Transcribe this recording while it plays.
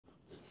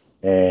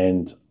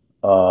And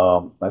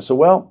I said,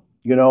 well,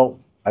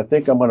 I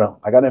think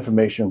I got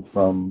information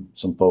from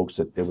some folks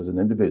that there was an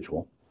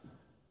individual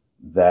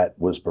that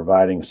was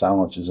providing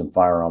silencers and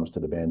firearms to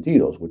the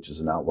Bandidos, which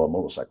is an outlaw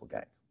motorcycle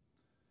gang.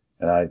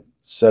 And I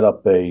set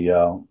up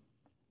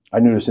I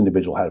knew this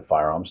individual had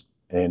firearms.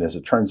 And as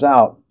it turns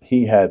out,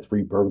 he had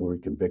 3 burglary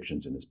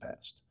convictions in his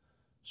past.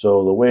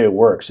 So the way it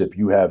works, if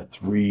you have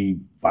 3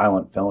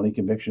 violent felony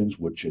convictions,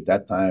 which at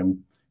that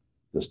time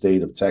the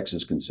state of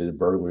Texas considered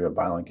burglary a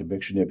violent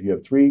conviction, if you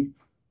have 3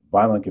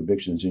 violent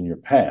convictions in your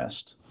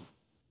past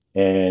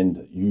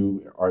and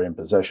you are in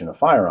possession of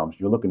firearms,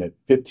 you're looking at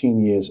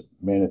 15 years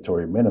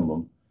mandatory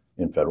minimum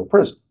in federal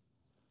prison.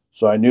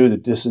 So I knew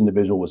that this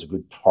individual was a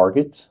good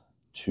target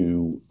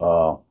to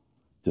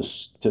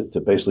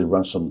to basically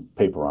run some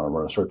paper on him,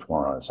 run a search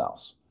warrant on his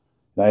house.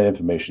 And I had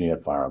information he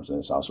had firearms in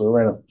his house, so we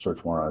ran a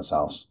search warrant on his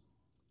house.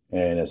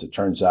 And as it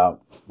turns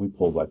out, we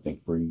pulled, I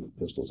think, 3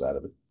 pistols out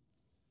of it.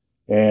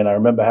 And I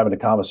remember having a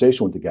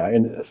conversation with the guy.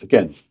 And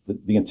again,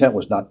 the intent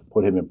was not to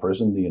put him in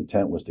prison. The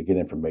intent was to get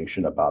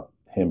information about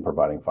him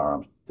providing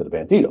firearms to the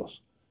Bandidos,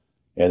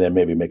 and then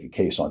maybe make a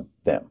case on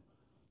them.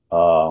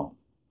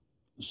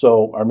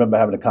 So I remember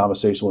having a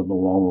conversation with him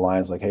along the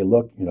lines like, hey,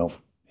 look,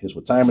 here's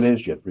what time it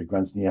is. You have 3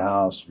 guns in your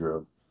house.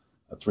 You're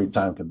a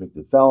 3-time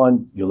convicted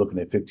felon. You're looking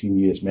at 15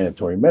 years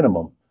mandatory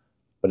minimum,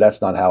 but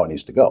that's not how it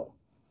needs to go.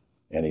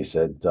 And he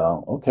said,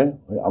 okay,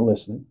 I'm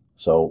listening.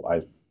 So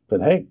I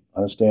said, hey, I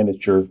understand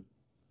that you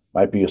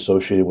might be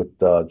associated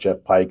with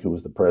Jeff Pike, who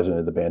was the president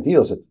of the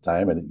Bandidos at the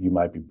time, and you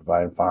might be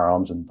providing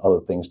firearms and other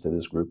things to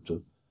this group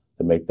to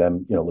make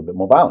them, a little bit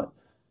more violent.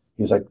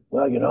 He's like,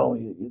 well,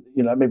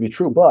 that may be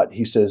true, but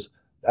he says,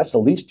 that's the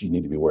least you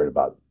need to be worried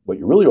about. What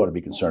you really ought to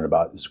be concerned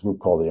about is a group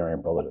called the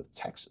Aryan Brotherhood of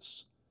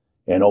Texas.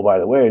 And oh, by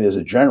the way, there's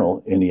a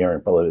general in the Aryan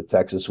Brotherhood of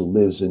Texas who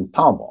lives in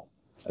Tomball.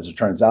 As it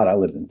turns out, I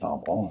lived in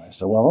Tomball. I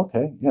said, well,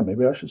 okay, yeah,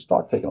 maybe I should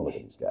start taking a look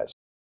at these guys.